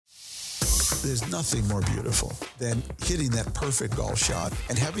There's nothing more beautiful than hitting that perfect golf shot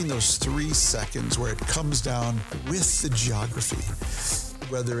and having those 3 seconds where it comes down with the geography,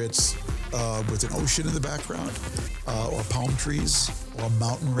 whether it's with an ocean in the background or palm trees or a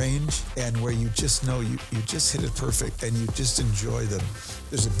mountain range, and where you just know you just hit it perfect and you just enjoy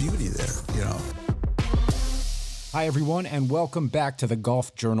there's a beauty there, you know. Hi, everyone, and welcome back to the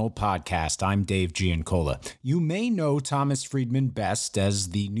Golf Journal podcast. I'm Dave Giancola. You may know Thomas Friedman best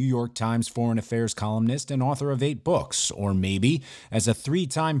as the New York Times foreign affairs columnist and author of 8 books, or maybe as a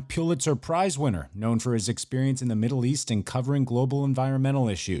 3-time Pulitzer Prize winner, known for his experience in the Middle East and covering global environmental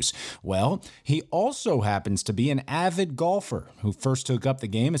issues. Well, he also happens to be an avid golfer who first took up the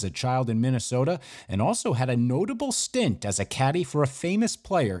game as a child in Minnesota and also had a notable stint as a caddy for a famous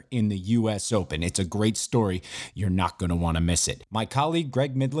player in the U.S. Open. It's a great story. You're not going to want to miss it. My colleague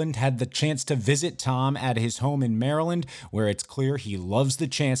Greg Midland had the chance to visit Tom at his home in Maryland, where it's clear he loves the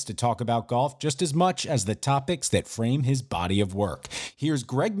chance to talk about golf just as much as the topics that frame his body of work. Here's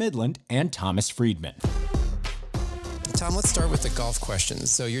Greg Midland and Thomas Friedman. Tom, let's start with the golf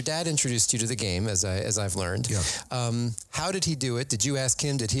questions. So your dad introduced you to the game, as I've learned. Yeah. How did he do it? Did you ask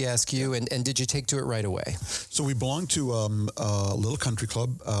him? Did he ask you? And did you take to it right away? So we belonged to a little country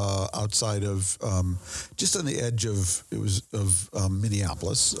club outside of, just on the edge of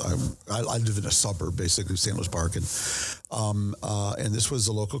Minneapolis. I live in a suburb, basically, St. Louis Park, and this was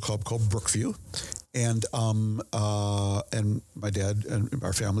a local club called Brookview. And my dad and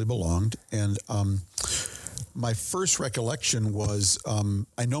our family belonged. And my first recollection was,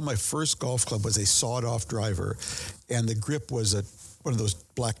 I know my first golf club was a sawed-off driver, and the grip was one of those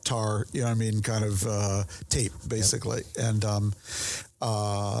black tar, you know what I mean, kind of tape, basically. Yep. And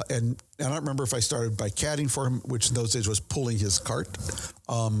I don't remember if I started by caddying for him, which in those days was pulling his cart,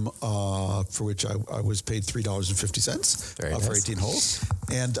 for which I was paid $3.50 for 18 holes,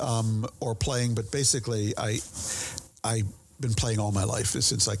 and or playing. But basically, I been playing all my life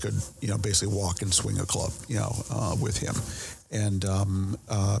since I could, basically walk and swing a club, with him. And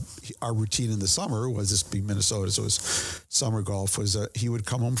our routine in the summer was, this being Minnesota, so it was summer golf, was he would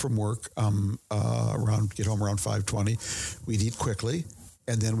come home from work get home around 5:20. We'd eat quickly,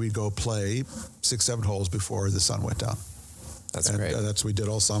 and then we'd go play 6-7 holes before the sun went down. That's great. That's what we did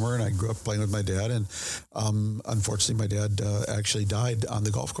all summer, and I grew up playing with my dad. And unfortunately, my dad actually died on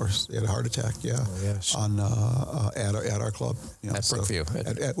the golf course. He had a heart attack. Yeah, at our club. At Brookview.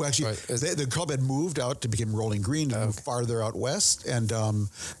 The club had moved out to become Rolling Green, to move farther out west, and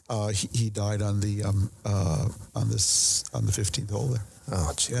he died on the 15th hole there.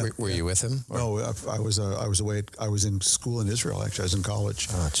 Oh, gee. Yeah. Were you with him? Or? No, I was away. I was in school in Israel. Actually, I was in college.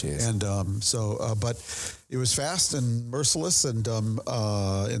 Oh, geez. And but it was fast and merciless, and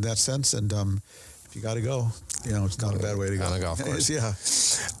in that sense. And if you got to go, it's not a bad way to go on a golf course. Yeah.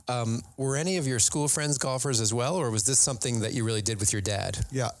 Were any of your school friends golfers as well, or was this something that you really did with your dad?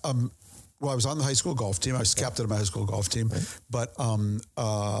 Yeah. Well, I was on the high school golf team. I was captain of my high school golf team, right. But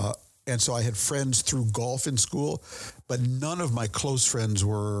and so I had friends through golf in school, but none of my close friends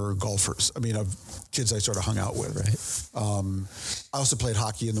were golfers. I mean, of kids I sort of hung out with. Right. I also played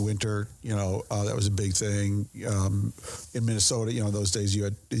hockey in the winter. That was a big thing. In Minnesota, those days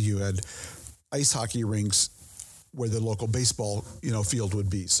you had ice hockey rinks where the local baseball, field would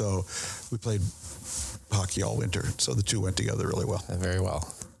be. So we played hockey all winter. So the two went together really well. Very well.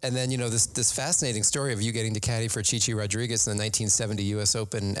 And then, this fascinating story of you getting to caddy for Chichi Rodriguez in the 1970 U.S.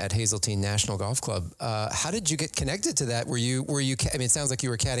 Open at Hazeltine National Golf Club. How did you get connected to that? Were you? I mean, it sounds like you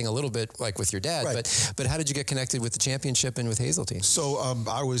were caddying a little bit like with your dad, right. but how did you get connected with the championship and with Hazeltine? So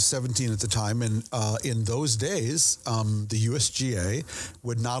I was 17 at the time, and in those days, the USGA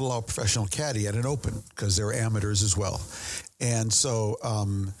would not allow a professional caddy at an Open because they were amateurs as well. And so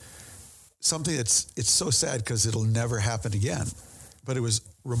something it's so sad because it'll never happen again. But it was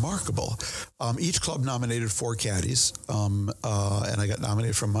remarkable. Each club nominated 4 caddies, and I got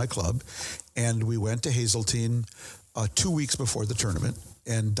nominated from my club. And we went to Hazeltine 2 weeks before the tournament.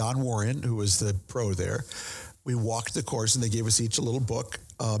 And Don Warren, who was the pro there, we walked the course, and they gave us each a little book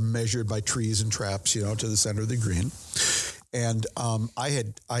measured by trees and traps, to the center of the green. And I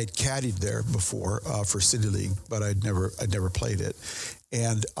had caddied there before for City League, but I'd never played it.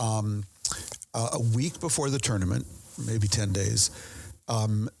 And a week before the tournament, maybe 10 days,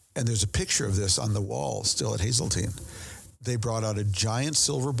 and there's a picture of this on the wall still at Hazeltine. They brought out a giant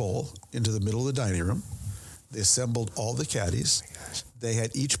silver bowl into the middle of the dining room. They assembled all the caddies. They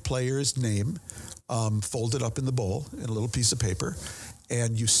had each player's name folded up in the bowl in a little piece of paper,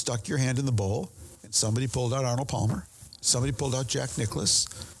 and you stuck your hand in the bowl, and somebody pulled out Arnold Palmer, somebody pulled out Jack Nicklaus,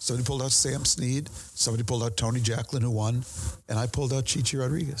 somebody pulled out Sam Snead, somebody pulled out Tony Jacklin, who won, and I pulled out Chichi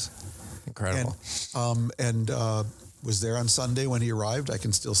Rodriguez. Incredible. And was there on Sunday when he arrived. I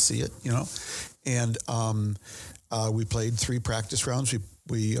can still see it, And we played 3 practice rounds.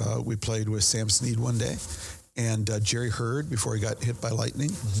 We played with Sam Snead one day, and Jerry Hurd before he got hit by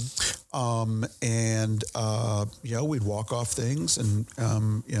lightning. We'd walk off things and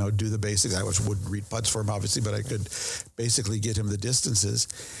do the basics. I wouldn't read putts for him, obviously, but I could basically get him the distances.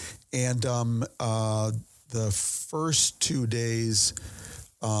 And the first 2 days,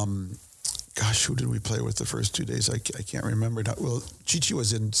 who did we play with the first 2 days? I can't remember. Well, Chi-Chi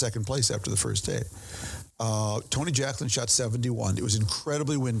was in second place after the first day. Tony Jacklin shot 71. It was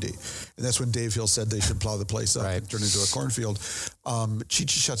incredibly windy. And that's when Dave Hill said they should plow the place up and turn it into a cornfield. Chi-Chi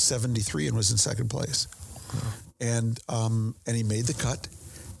shot 73 and was in second place. And he made the cut.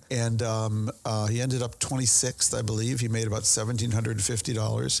 And he ended up 26th, I believe. He made about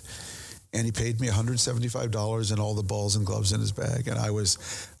 $1,750. And he paid me $175 and all the balls and gloves in his bag. And I was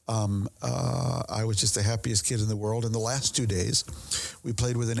just the happiest kid in the world. And the last 2 days, we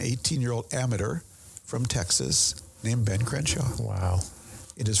played with an 18-year-old amateur from Texas named Ben Crenshaw. Wow.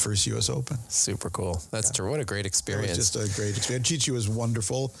 In his first U.S. Open. Super cool. That's true. What a great experience. It was just a great experience. Chi-Chi was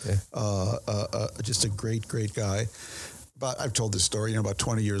wonderful. Yeah. Just a great, great guy. But I've told this story, about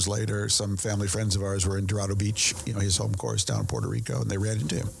 20 years later, some family friends of ours were in Dorado Beach, his home course down in Puerto Rico, and they ran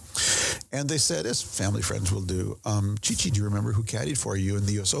into him. And they said, as family friends will do, Chi-Chi, do you remember who caddied for you in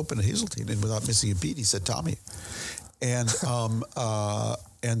the U.S. Open at Hazeltine? And without missing a beat, he said, Tommy.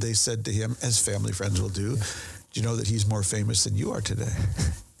 And they said to him, as family friends will do, do you know that he's more famous than you are today?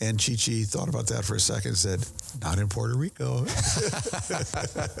 And Chi-Chi thought about that for a second and said, not in Puerto Rico.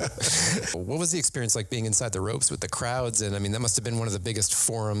 What was the experience like being inside the ropes with the crowds? And I mean, that must have been one of the biggest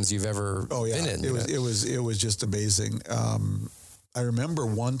forums you've ever been in. It was just amazing. I remember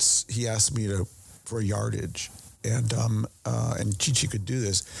once he asked me for a yardage, and Chi-Chi could do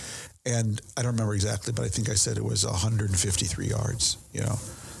this. And I don't remember exactly, but I think I said it was 153 yards, It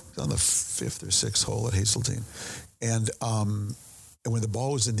was on the 5th or 6th hole at Hazeltine. And when the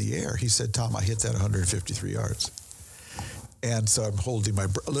ball was in the air, he said, Tom, I hit that 153 yards. And so I'm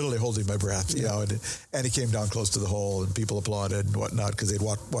literally holding my breath, and he came down close to the hole, and people applauded and whatnot because they'd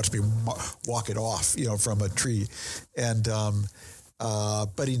watched me walk it off, from a tree. And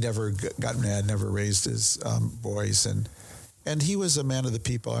but he never got mad, never raised his voice, and he was a man of the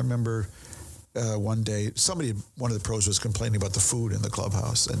people. I remember one day one of the pros was complaining about the food in the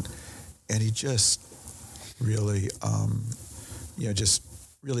clubhouse, and he just really, just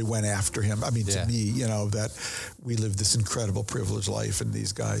really went after him. I mean, to me, that we live this incredible privileged life, and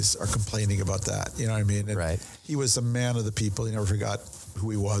these guys are complaining about that. You know what I mean? And he was a man of the people. He never forgot who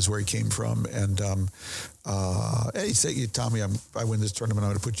he was, where he came from, and he said, Tommy, I win this tournament, I'm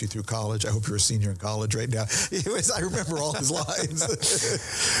going to put you through college. I hope you're a senior in college right now. I remember all his lines.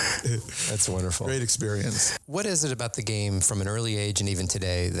 That's wonderful. Great experience. What is it about the game from an early age and even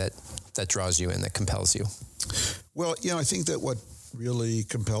today that draws you in, that compels you? Well, I think that what really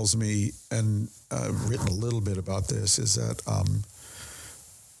compels me, and I've written a little bit about this, is that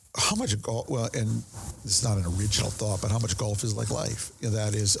how much golf, and it's not an original thought, but how much golf is like life.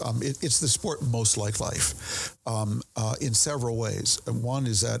 That is, it's the sport most like life in several ways. And one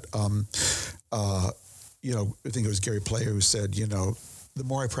is that, I think it was Gary Player who said, the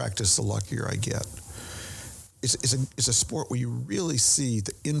more I practice, the luckier I get. It's a sport where you really see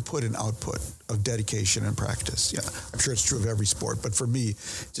the input and output of dedication and practice. I'm sure it's true of every sport, but for me,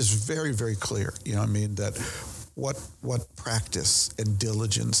 just very, very clear. That what practice and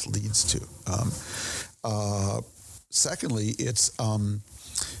diligence leads to. Secondly, it's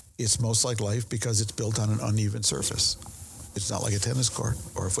most like life because it's built on an uneven surface. It's not like a tennis court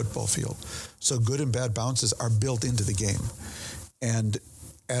or a football field. So good and bad bounces are built into the game. And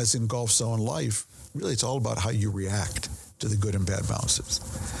as in golf, so in life, really it's all about how you react to the good and bad bounces.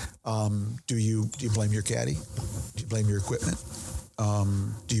 Do you blame your caddy? Do you blame your equipment?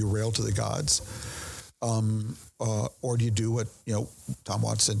 Do you rail to the gods? Or do you do what, Tom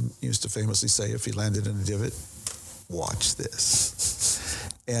Watson used to famously say, if he landed in a divot, watch this.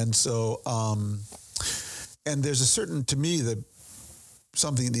 And so, and there's a certain, to me, the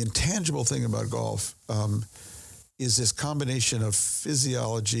intangible thing about golf is this combination of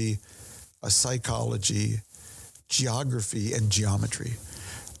physiology, psychology, geography, and geometry.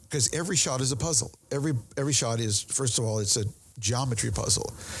 Because every shot is a puzzle. Every shot is, first of all, it's a geometry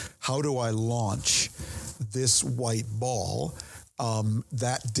puzzle. How do I launch this white ball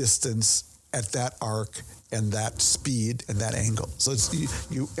that distance at that arc and that speed and that angle. So it's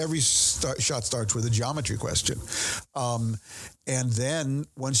every shot starts with a geometry question. And then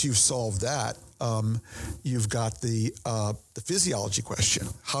once you've solved that, you've got the physiology question.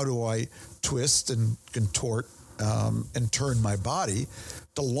 How do I twist and contort and turn my body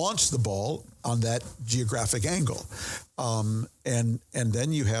to launch the ball on that geographic angle? And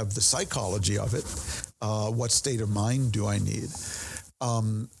then you have the psychology of it. What state of mind do I need?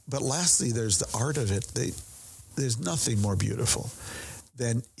 But lastly, there's the art of it. There's nothing more beautiful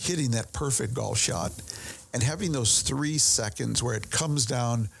than hitting that perfect golf shot and having those 3 seconds where it comes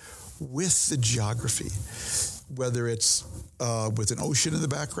down with the geography, whether it's with an ocean in the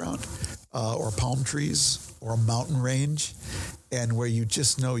background or palm trees or a mountain range, and where you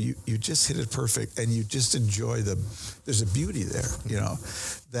just know you just hit it perfect and you just enjoy there's a beauty there,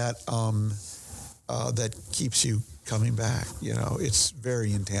 that keeps you coming back. It's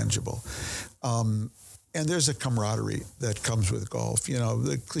very intangible. And there's a camaraderie that comes with golf.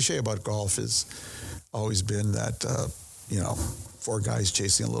 The cliche about golf has always been that, 4 guys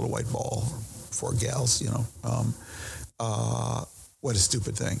chasing a little white ball, 4 gals, what a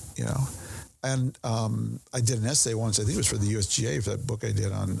stupid thing, And I did an essay once, I think it was for the USGA, for that book I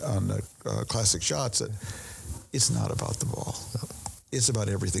did on classic shots, that it's not about the ball. It's about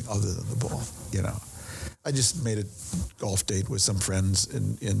everything other than the ball, I just made a golf date with some friends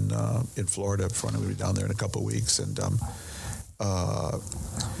in Florida. I'm going to be down there in a couple of weeks, and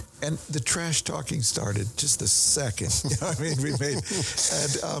the trash talking started just the second. We made,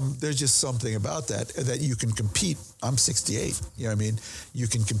 and there's just something about that you can compete. I'm 68. You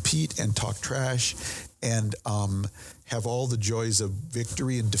can compete and talk trash, and have all the joys of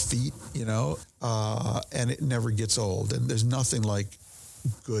victory and defeat. And it never gets old. And there's nothing like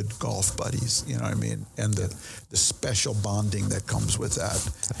good golf buddies, and the special bonding that comes with that.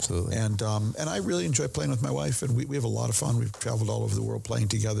 Absolutely. And I really enjoy playing with my wife, and we have a lot of fun. We've traveled all over the world playing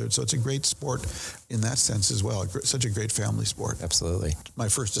together. So it's a great sport in that sense as well. Such a great family sport. Absolutely. My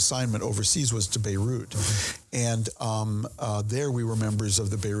first assignment overseas was to Beirut. And there we were members of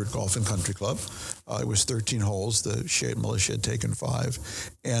the Beirut Golf and Country Club. It was 13 holes. The Shiite militia had taken 5.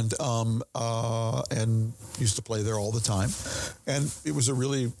 And used to play there all the time. And it was a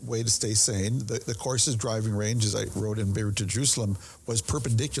really way to stay sane. The course's driving range, as I wrote in Beirut to Jerusalem, was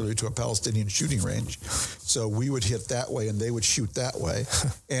perpendicular to a Palestinian shooting range. So we would hit that way and they would shoot that way.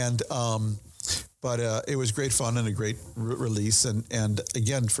 And but it was great fun and a great release. And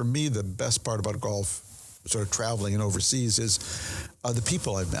again, for me, the best part about golf, sort of traveling and overseas, is the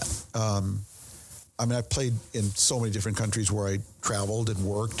people I've met. I played in so many different countries where I traveled and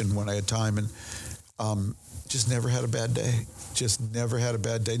worked and when I had time, and just never had a bad day.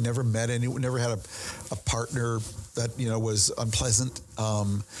 Never met anyone, never had a partner that, was unpleasant.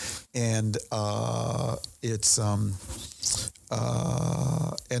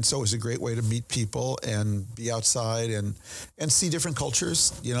 And so it was a great way to meet people and be outside and see different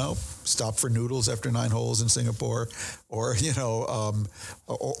cultures, stop for noodles after 9 holes in Singapore or in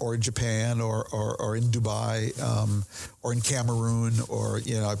Japan or in Dubai, or in Cameroon, or,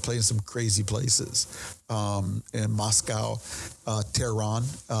 I played in some crazy places, in Moscow, Tehran,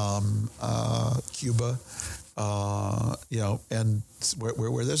 Cuba, and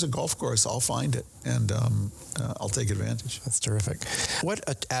where there's a golf course, I'll find it, and I'll take advantage. That's terrific.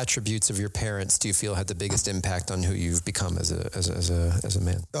 What attributes of your parents do you feel had the biggest impact on who you've become as a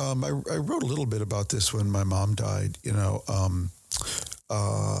man? I wrote a little bit about this when my mom died.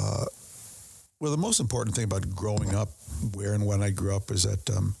 Well, the most important thing about growing up, where and when I grew up, is that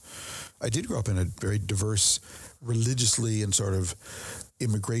I did grow up in a very diverse, religiously and sort of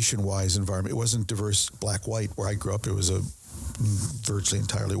immigration-wise environment. It wasn't diverse black-white where I grew up. It was a virtually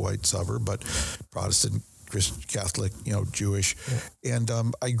entirely white suburb, but Protestant, Christian, Catholic, Jewish. Yeah. And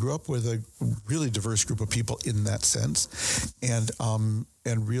I grew up with a really diverse group of people in that sense, and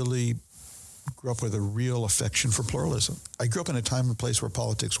really grew up with a real affection for pluralism. I grew up in a time and place where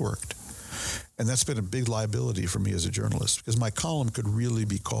politics worked. And that's been a big liability for me as a journalist, because my column could really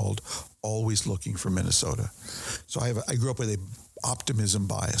be called Always Looking for Minnesota. So I grew up with a optimism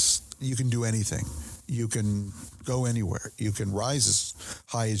bias. You can do anything. You can go anywhere. You can rise as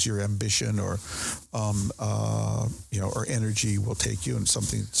high as your ambition or energy will take you, and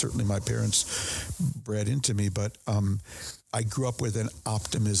something certainly my parents bred into me. But I grew up with an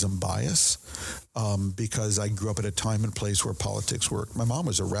optimism bias because I grew up at a time and place where politics worked. My mom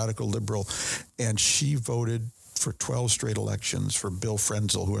was a radical liberal, and she voted for 12 straight elections for Bill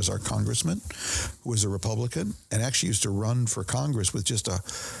Frenzel, who was our congressman, who was a Republican, and actually used to run for Congress with just a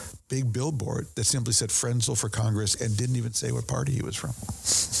big billboard that simply said Frenzel for Congress and didn't even say what party he was from.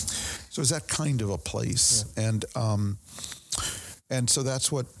 So it's that kind of a place. Yeah. And so that's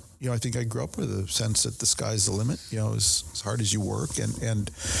what, I think I grew up with, a sense that the sky's the limit, as hard as you work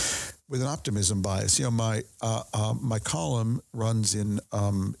and with an optimism bias. My column runs in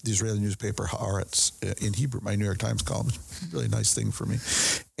the Israeli newspaper Haaretz in Hebrew, my New York Times column. It's a really nice thing for me.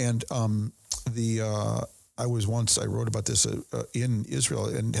 And I wrote about this in Israel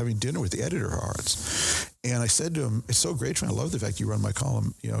and having dinner with the editor of Haaretz. And I said to him, it's so great for me. I love the fact you run my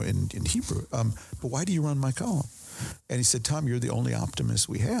column, in Hebrew. But why do you run my column? And he said, Tom, you're the only optimist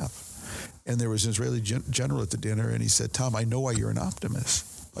we have. And there was an Israeli general at the dinner, and he said, Tom, I know why you're an optimist.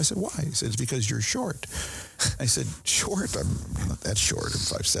 I said, why? He said, it's because you're short. I said, short? I'm not that short. I'm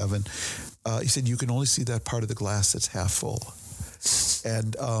 5'7". He said, you can only see that part of the glass that's half full.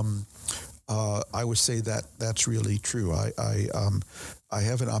 And I would say that that's really true. I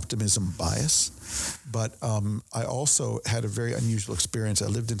have an optimism bias, but I also had a very unusual experience. I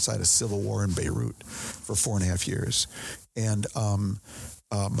lived inside a civil war in Beirut for 4.5 years. And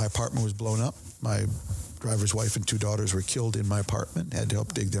my apartment was blown up. My driver's wife and 2 daughters were killed in my apartment, had to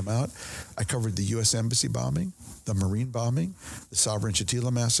help dig them out. I covered the U.S. Embassy bombing, the Marine bombing, the Sovereign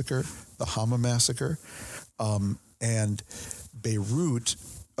Shatila massacre, the Hama massacre. And Beirut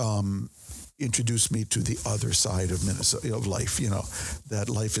introduced me to the other side of Minnesota, of life, that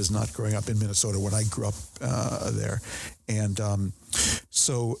life is not growing up in Minnesota when I grew up there. And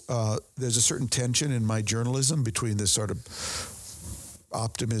so there's a certain tension in my journalism between this sort of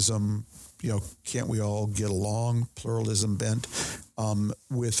optimism, can't we all get along, pluralism bent,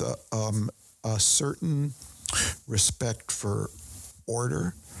 with a certain respect for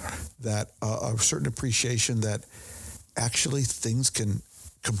order, that a certain appreciation that actually things can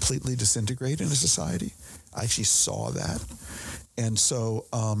completely disintegrate in a society. I actually saw that. And so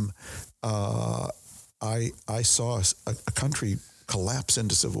I saw a country collapse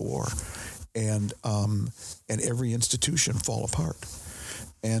into civil war and every institution fall apart.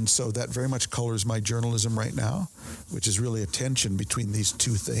 And so that very much colors my journalism right now, which is really a tension between these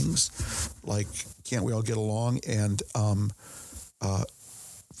two things. Like, can't we all get along? And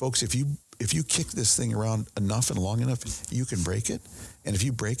folks, if you kick this thing around enough and long enough, you can break it. And if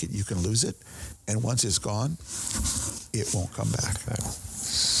you break it, you can lose it. And once it's gone, it won't come back.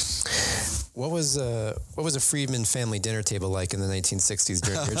 What was a Friedman family dinner table like in the 1960s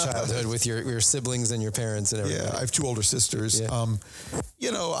during your childhood with your siblings and your parents and everything? Yeah, I have 2 older sisters. Yeah.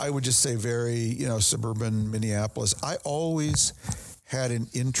 I would just say very, suburban Minneapolis. I always had an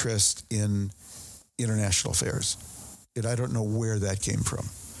interest in international affairs. And I don't know where that came from.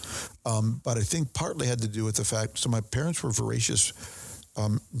 But I think partly had to do with the fact, so my parents were voracious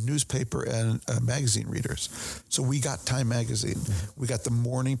newspaper and magazine readers. So we got Time magazine. We got the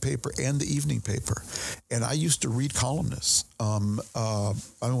morning paper and the evening paper. And I used to read columnists. When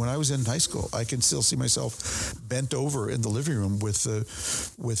I was in high school, I can still see myself bent over in the living room with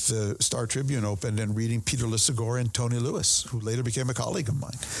the Star Tribune open and reading Peter Lissagore and Tony Lewis, who later became a colleague of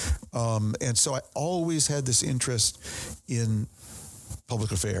mine. And so I always had this interest in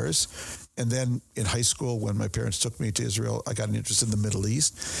public affairs. And then in high school, when my parents took me to Israel, I got an interest in the Middle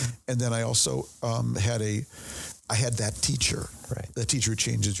East. And then I also had that teacher, right? The teacher who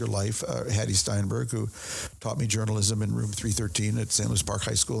changes your life, Hattie Steinberg, who taught me journalism in room 313 at St. Louis Park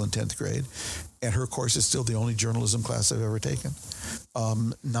High School in 10th grade. And her course is still the only journalism class I've ever taken.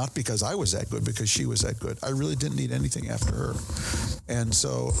 Not because I was that good, because she was that good. I really didn't need anything after her. And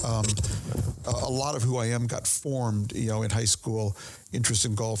so a lot of who I am got formed, in high school, interest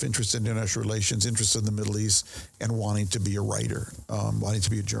in golf, interest in international relations, interest in the Middle East, and wanting to be a writer, wanting to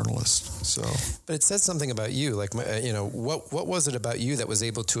be a journalist. So, but it says something about you, like, what was it about you that was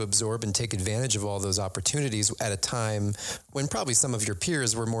able to absorb and take advantage of all those opportunities at a time when probably some of your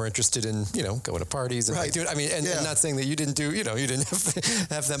peers were more interested in, going to parties and right. and not saying that you didn't do, you didn't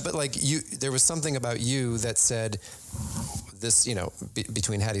have them, but there was something about you that said this,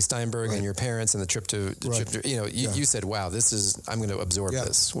 between Hattie Steinberg and your parents and the trip to, you said, wow, I'm going to absorb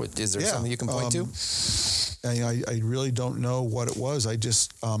this. Is there something you can point to? I really don't know what it was. I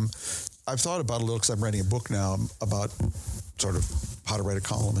just, I've thought about it a little because I'm writing a book now about sort of how to write a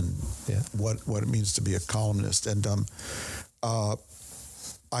column and what it means to be a columnist. And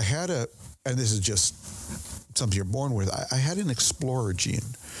I had and this is just something you're born with, I had an explorer gene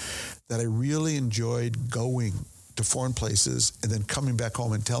that I really enjoyed going to foreign places and then coming back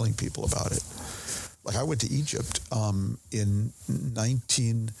home and telling people about it. Like I went to Egypt in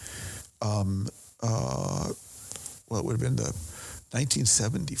it would have been the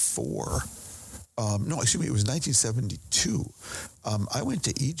 1974. It was 1972. I went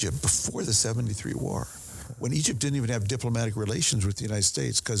to Egypt before the 73 war. when Egypt didn't even have diplomatic relations with the United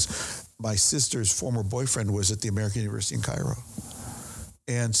States, because my sister's former boyfriend was at the American University in Cairo.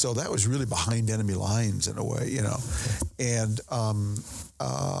 And so that was really behind enemy lines in a way, you know. And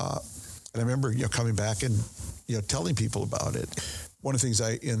I remember, you know, coming back and, you know, telling people about it. One of the things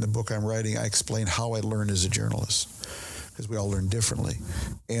in the book I'm writing, I explain how I learn as a journalist, because we all learn differently.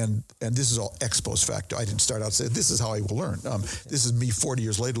 And this is all ex post facto. I didn't start out saying, this is how I will learn. This is me 40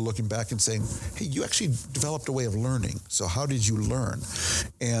 years later looking back and saying, hey, you actually developed a way of learning. So how did you learn?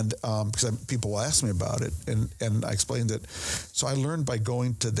 And because people will ask me about it. And I explained that. So I learned by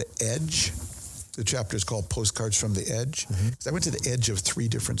going to the edge. The chapter is called Postcards from the Edge. Mm-hmm. I went to the edge of 3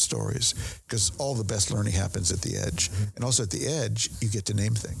 different stories, because all the best learning happens at the edge. Mm-hmm. And also at the edge, you get to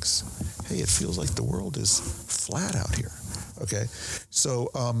name things. Hey, it feels like the world is flat out here. Okay.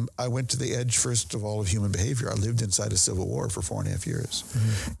 So I went to the edge, first of all, of human behavior. I lived inside a civil war for 4.5 years.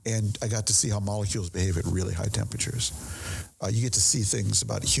 Mm-hmm. And I got to see how molecules behave at really high temperatures. You get to see things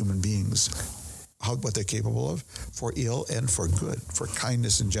about human beings, what they're capable of, for ill and for good, for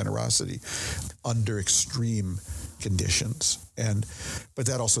kindness and generosity under extreme conditions. But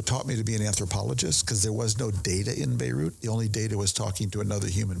that also taught me to be an anthropologist, because there was no data in Beirut. The only data was talking to another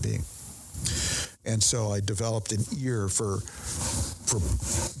human being. And so I developed an ear for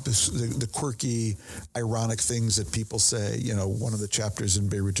the quirky, ironic things that people say. You know, one of the chapters in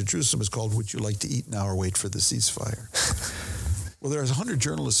Beirut to Jerusalem is called, "Would you like to eat now or wait for the ceasefire?" Well, there's 100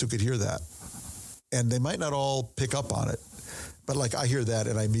 journalists who could hear that. And they might not all pick up on it, but like I hear that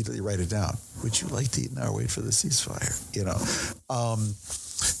and I immediately write it down. Would you like to eat now or wait for the ceasefire? You know.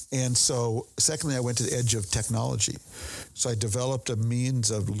 And so, secondly, I went to the edge of technology. So I developed a means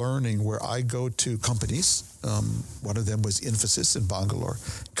of learning where I go to companies. One of them was Infosys in Bangalore,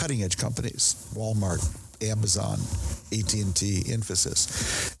 cutting edge companies, Walmart, Amazon, AT&T,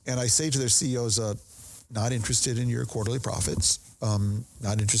 Infosys. And I say to their CEOs, not interested in your quarterly profits,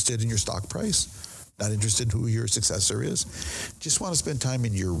 not interested in your stock price, not interested in who your successor is. Just want to spend time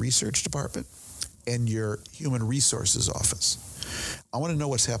in your research department and your human resources office. I want to know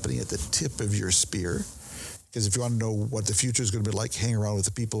what's happening at the tip of your spear, because if you want to know what the future is going to be like, hang around with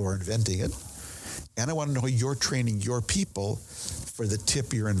the people who are inventing it. And I want to know how you're training your people for the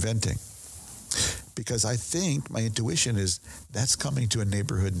tip you're inventing. Because I think my intuition is that's coming to a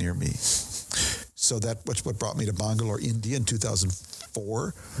neighborhood near me. So that's what brought me to Bangalore, India in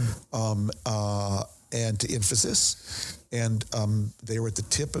 2004, and to Infosys. And they were at the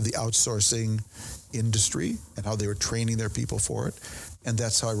tip of the outsourcing industry and how they were training their people for it. And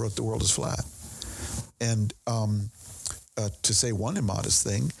that's how I wrote The World is Flat. And to say one immodest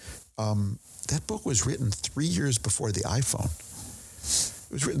thing, that book was written 3 years before the iPhone.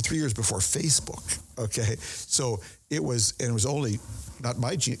 It was written 3 years before Facebook, okay? So it was only not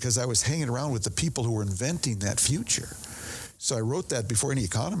my genius, because I was hanging around with the people who were inventing that future. So I wrote that before any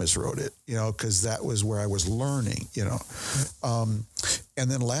economist wrote it, you know, because that was where I was learning, you know. And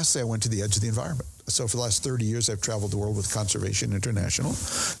then lastly, I went to the edge of the environment. So for the last 30 years, I've traveled the world with Conservation International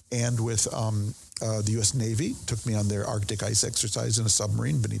and with the U.S. Navy. Took me on their Arctic ice exercise in a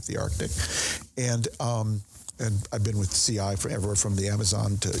submarine beneath the Arctic. And I've been with CI forever, from the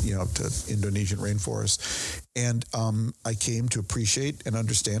Amazon to Indonesian rainforest. And I came to appreciate and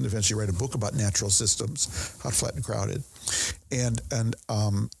understand, eventually write a book about natural systems, hot, flat, and crowded, and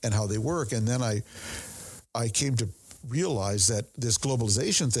how they work. And then I came to realize that this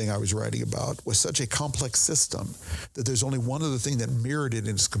globalization thing I was writing about was such a complex system that there's only one other thing that mirrored it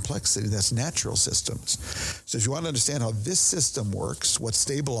in its complexity, and that's natural systems. So if you want to understand how this system works, what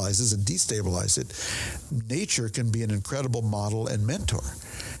stabilizes and destabilizes it, nature can be an incredible model and mentor.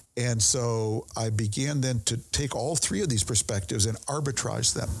 And so I began then to take all 3 of these perspectives and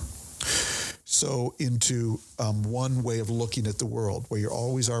arbitrage them. So into one way of looking at the world, where you're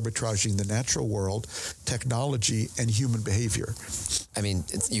always arbitraging the natural world, technology, and human behavior. I mean,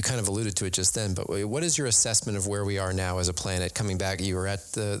 you kind of alluded to it just then, but what is your assessment of where we are now as a planet? Coming back, you were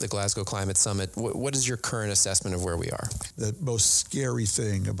at the Glasgow Climate Summit. What is your current assessment of where we are? The most scary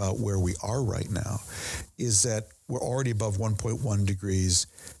thing about where we are right now is that we're already above 1.1 degrees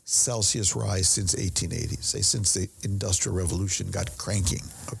Celsius rise since 1880, say since the Industrial Revolution got cranking,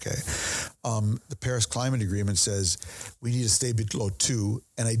 okay? The Paris Climate Agreement says we need to stay below 2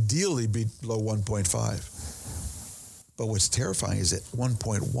 and ideally below 1.5. But what's terrifying is at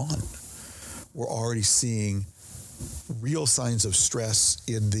 1.1, we're already seeing real signs of stress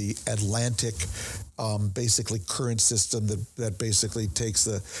in the Atlantic, basically current system that basically takes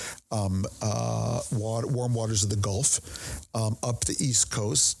the warm waters of the Gulf up the East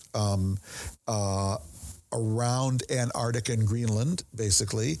Coast, around Antarctica and Greenland,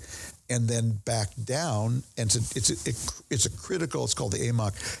 basically, and then back down. And it's a critical, it's called the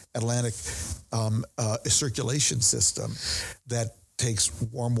AMOC, Atlantic circulation system, that takes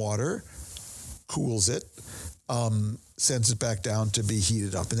warm water, cools it, sends it back down to be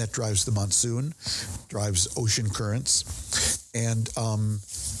heated up. And that drives the monsoon, drives ocean currents. And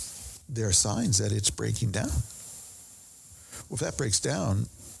there are signs that it's breaking down. Well, if that breaks down,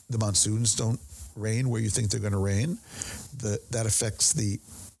 the monsoons don't rain where you think they're going to rain. That affects the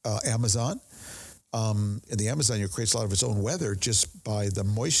Amazon. And the Amazon creates a lot of its own weather just by the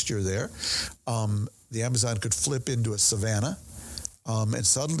moisture there. The Amazon could flip into a savanna. And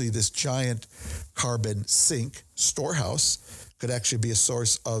suddenly this giant carbon sink storehouse could actually be a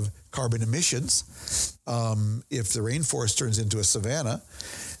source of carbon emissions. If the rainforest turns into a savanna,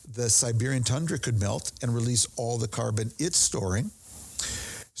 the Siberian tundra could melt and release all the carbon it's storing.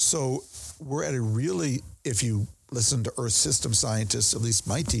 So we're at a really, if you listen to Earth system scientists, at least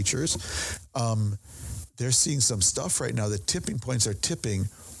my teachers, they're seeing some stuff right now. The tipping points are tipping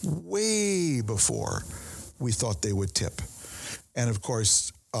way before we thought they would tip. And of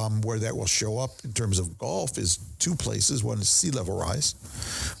course, where that will show up in terms of golf is two places. One is sea level rise,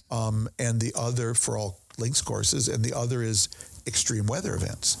 and the other for all links courses, and the other is extreme weather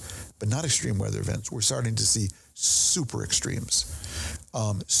events, but not extreme weather events. We're starting to see super extremes,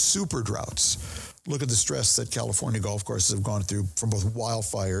 super droughts. Look at the stress that California golf courses have gone through from both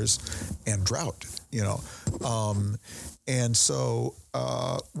wildfires and drought, And so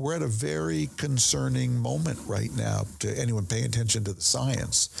we're at a very concerning moment right now to anyone paying attention to the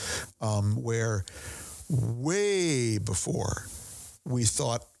science, where way before we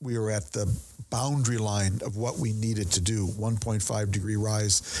thought we were at the boundary line of what we needed to do, 1.5 degree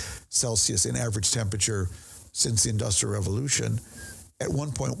rise Celsius in average temperature since the Industrial Revolution, at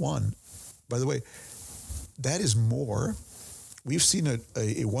 1.1. By the way, that is more. We've seen a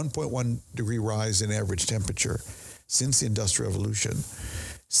 1.1 degree rise in average temperature since the Industrial Revolution.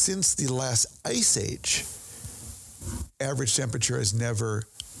 Since the last ice age, average temperature has never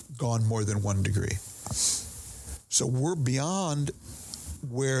gone more than 1 degree. So we're beyond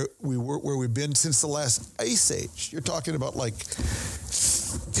where we've been since the last ice age. You're talking about like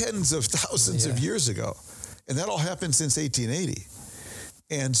tens of thousands of years ago. And that all happened since 1880.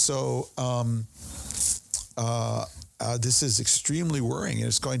 And so this is extremely worrying, and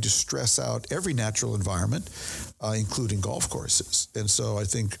it's going to stress out every natural environment, including golf courses. And so I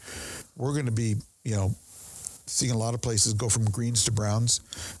think we're going to be, seeing a lot of places go from greens to browns,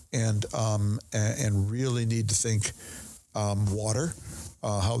 and really need to think water,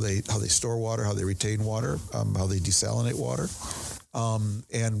 how they store water, how they retain water, how they desalinate water,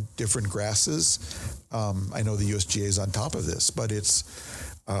 and different grasses. I know the USGA is on top of this, but it's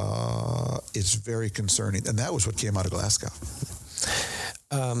very concerning. And that was what came out of Glasgow.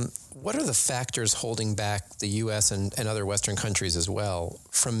 What are the factors holding back the U.S. and other Western countries as well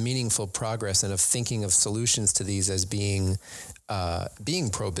from meaningful progress and of thinking of solutions to these as being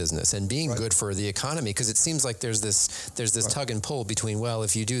pro-business and being good for the economy? Because it seems like there's this tug and pull between, well,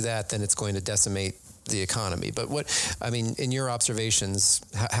 if you do that, then it's going to decimate the economy. But in your observations,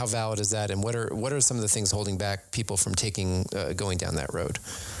 how valid is that? And what are some of the things holding back people from going down that road?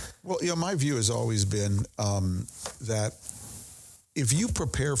 Well, my view has always been that if you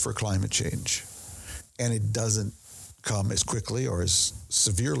prepare for climate change and it doesn't come as quickly or as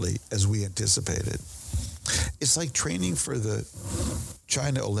severely as we anticipated, it's like training for the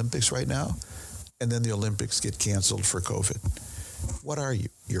China Olympics right now, and then the Olympics get canceled for COVID. What are you?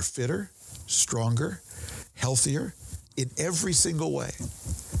 You're fitter, stronger, healthier in every single way.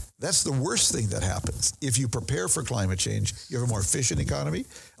 That's the worst thing that happens. If you prepare for climate change, you have a more efficient economy,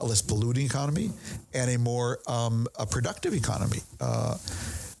 a less polluting economy, and a more a productive economy.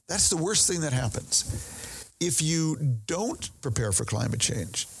 That's the worst thing that happens. If you don't prepare for climate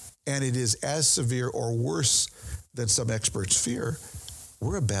change, and it is as severe or worse than some experts fear,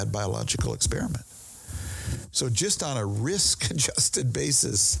 we're a bad biological experiment. So just on a risk-adjusted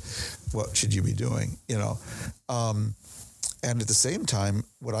basis, what should you be doing? And at the same time,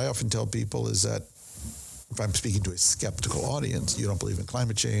 what I often tell people is that if I'm speaking to a skeptical audience, you don't believe in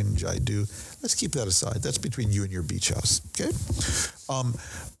climate change, I do. Let's keep that aside. That's between you and your beach house, okay?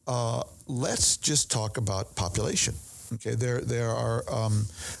 Let's just talk about population. Okay, there are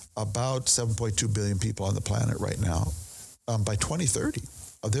about 7.2 billion people on the planet right now. By 2030,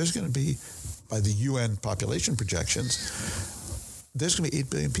 there's going to be, by the UN population projections, there's going to be 8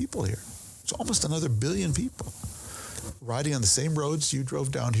 billion people here. It's almost another billion people riding on the same roads you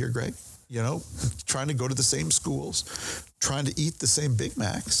drove down here, Greg, trying to go to the same schools, trying to eat the same Big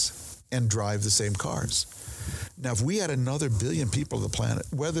Macs, and drive the same cars. Now, if we had another billion people on the planet,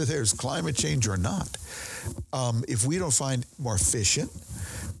 whether there's climate change or not, if we don't find more efficient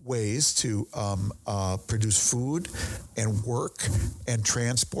ways to produce food and work and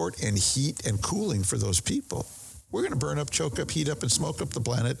transport and heat and cooling for those people, we're going to burn up, choke up, heat up, and smoke up the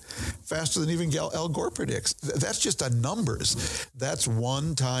planet faster than even Al Gore predicts. That's just on numbers. That's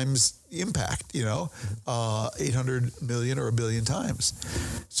 1 times impact, 800 million or 1 billion times.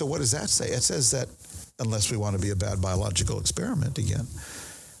 So what does that say? It says that unless we want to be a bad biological experiment again,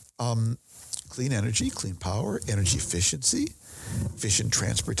 clean energy, clean power, energy efficiency, efficient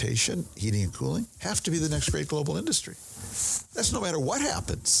transportation, heating and cooling have to be the next great global industry. That's no matter what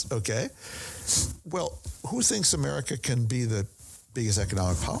happens, okay? Well, who thinks America can be the biggest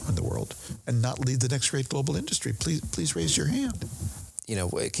economic power in the world and not lead the next great global industry? Please raise your hand.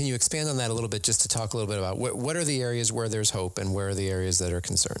 Can you expand on that a little bit, just to talk a little bit about what are the areas where there's hope and where are the areas that are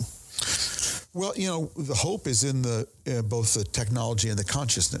concerned? Well, the hope is in both the technology and the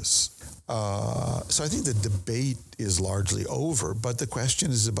consciousness. So I think the debate is largely over, but the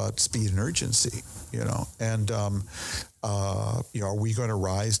question is about speed and urgency, and are we going to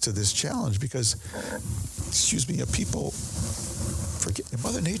rise to this challenge? Because, people forget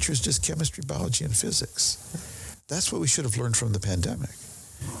Mother Nature is just chemistry, biology, and physics. That's what we should have learned from the pandemic.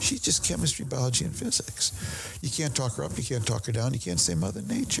 She's just chemistry, biology, and physics. You can't talk her up, you can't talk her down, you can't say, Mother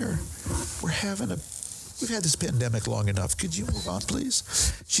Nature, we've had this pandemic long enough. Could you move on, please?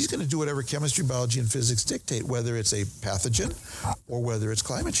 She's going to do whatever chemistry, biology, and physics dictate, whether it's a pathogen or whether it's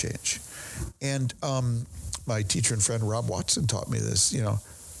climate change. And my teacher and friend Rob Watson taught me this,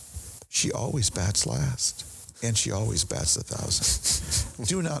 she always bats last. And she always bats 1,000.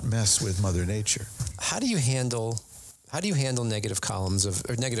 Do not mess with Mother Nature. How do you handle negative columns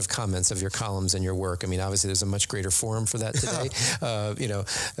or negative comments of your columns and your work? I mean, obviously there's a much greater forum for that today.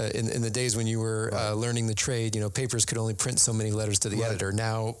 In the days when you were learning the trade, papers could only print so many letters to the editor.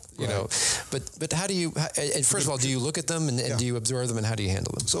 Now, but how do you, first of all, do you look at them and do you absorb them, and how do you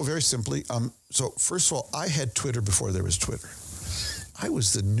handle them? So very simply, so first of all, I had Twitter before there was Twitter. I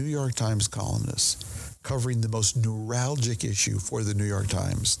was the New York Times columnist covering the most neuralgic issue for the New York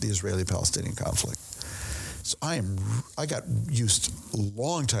Times, the Israeli-Palestinian conflict. So I got used a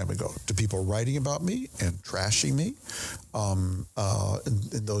long time ago to people writing about me and trashing me.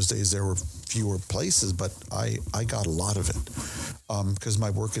 In those days, there were fewer places, but I got a lot of it because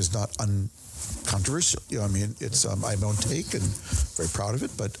my work is not uncontroversial. It's my own take and very proud of it,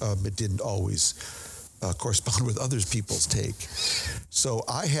 but it didn't always correspond with other people's take. So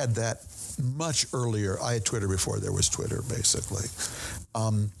I had that much earlier. I had Twitter before there was Twitter, basically.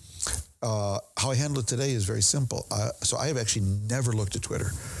 How I handle it today is very simple. So I have actually never looked at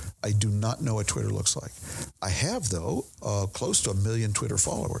Twitter. I do not know what Twitter looks like. I have, though, close to 1 million Twitter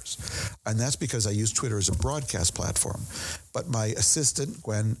followers. And that's because I use Twitter as a broadcast platform. But my assistant,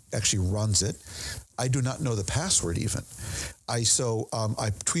 Gwen, actually runs it. I do not know the password even. I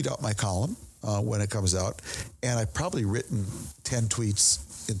tweet out my column when it comes out. And I've probably written 10 tweets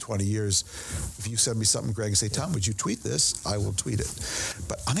in 20 years. If you send me something, Greg, and say, Tom, would you tweet this? I will tweet it.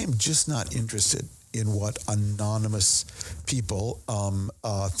 But I am just not interested in what anonymous people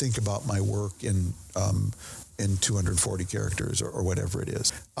think about my work in 240 characters or whatever it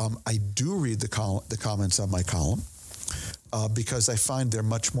is. I do read the comments on my column because I find they're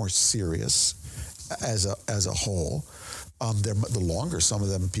much more serious as a whole. The longer some of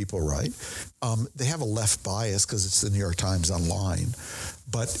them people write, they have a left bias because it's the New York Times online.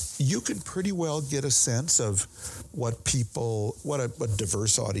 But you can pretty well get a sense of what a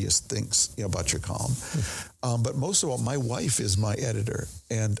diverse audience thinks about your column. But most of all, my wife is my editor.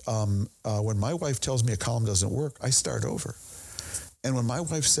 And when my wife tells me a column doesn't work, I start over. And when my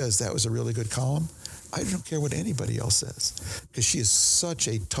wife says that was a really good column, I don't care what anybody else says, because she is such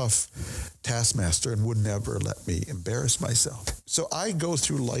a tough taskmaster and would never let me embarrass myself. So I go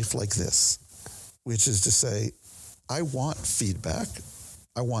through life like this, which is to say, I want feedback,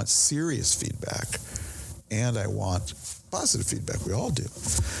 I want serious feedback, and I want positive feedback. We all do.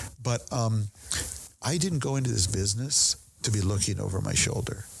 But I didn't go into this business to be looking over my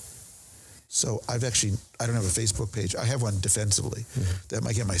shoulder. So I don't have a Facebook page. I have one defensively. That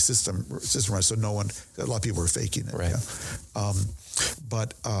again, my system runs, so no one, a lot of people are faking it. Right. Yeah.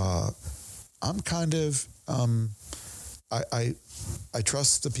 But I'm kind of, I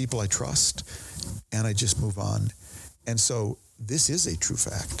trust the people I trust, and I just move on. And so this is a true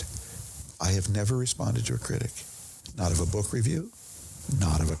fact. I have never responded to a critic, not of a book review,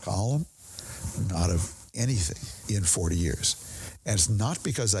 not of a column, not of anything in 40 years. And it's not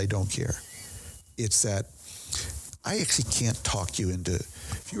because I don't care. It's that I actually can't talk you into,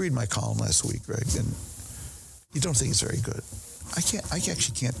 if you read my column last week, Greg, and you don't think it's very good, I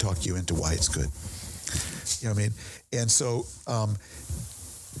actually can't talk you into why it's good. You know what I mean? And so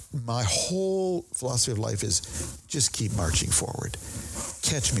my whole philosophy of life is just keep marching forward.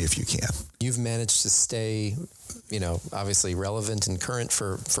 Catch me if you can. You've managed to stay, obviously relevant and current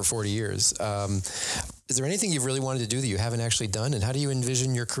for 40 years. Is there anything you've really wanted to do that you haven't actually done? And how do you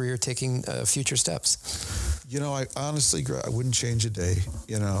envision your career taking future steps? I honestly, I wouldn't change a day.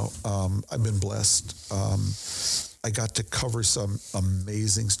 I've been blessed. I got to cover some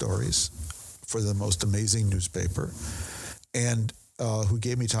amazing stories for the most amazing newspaper, and who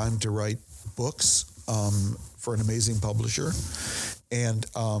gave me time to write books for an amazing publisher, and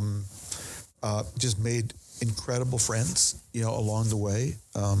just made incredible friends, along the way.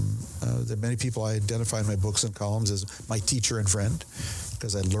 There are many people I identify in my books and columns as my teacher and friend,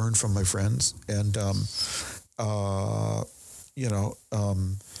 because I learned from my friends. And,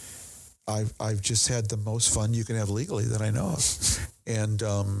 I've just had the most fun you can have legally that I know of. And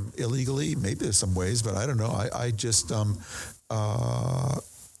illegally, maybe there's some ways, but I don't know.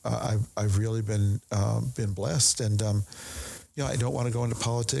 I've really been blessed. And, I don't want to go into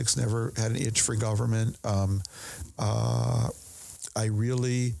politics, never had an itch for government. I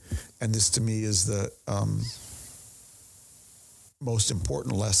really, and this to me is the most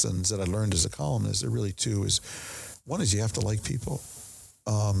important lessons that I learned as a columnist, there are really two, is one is you have to like people.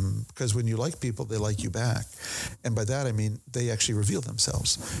 Because when you like people, they like you back. And by that, I mean, they actually reveal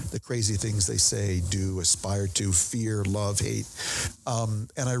themselves. The crazy things they say, do, aspire to, fear, love, hate. And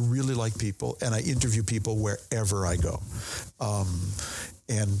I really like people, and I interview people wherever I go.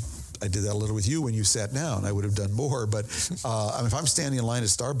 And I did that a little with you when you sat down. I would have done more. But if I'm standing in line at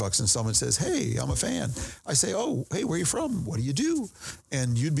Starbucks and someone says, hey, I'm a fan, I say, oh, hey, where are you from? What do you do?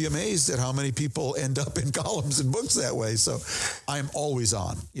 And you'd be amazed at how many people end up in columns and books that way. So I'm always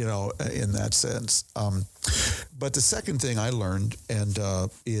on, in that sense. But the second thing I learned, and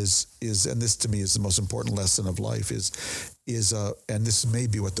is, and this to me is the most important lesson of life, is and this may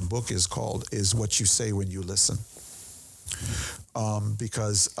be what the book is called, is what you say when you listen.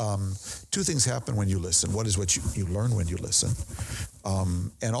 Because two things happen when you listen. One is what you learn when you listen.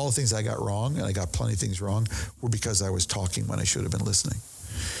 And all the things I got wrong, and I got plenty of things wrong, were because I was talking when I should have been listening.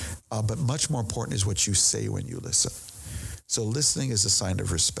 But much more important is what you say when you listen. So listening is a sign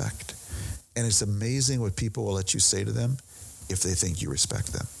of respect. And it's amazing what people will let you say to them if they think you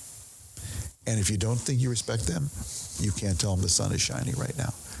respect them. And if you don't think you respect them, you can't tell them the sun is shining right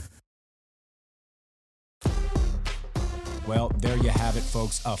now. Well, there you have it,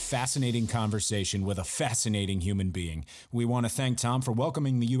 folks. A fascinating conversation with a fascinating human being. We want to thank Tom for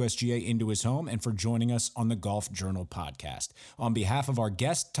welcoming the USGA into his home and for joining us on the Golf Journal podcast. On behalf of our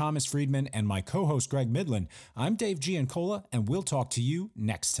guest, Thomas Friedman, and my co-host, Greg Midland, I'm Dave Giancola, and we'll talk to you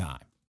next time.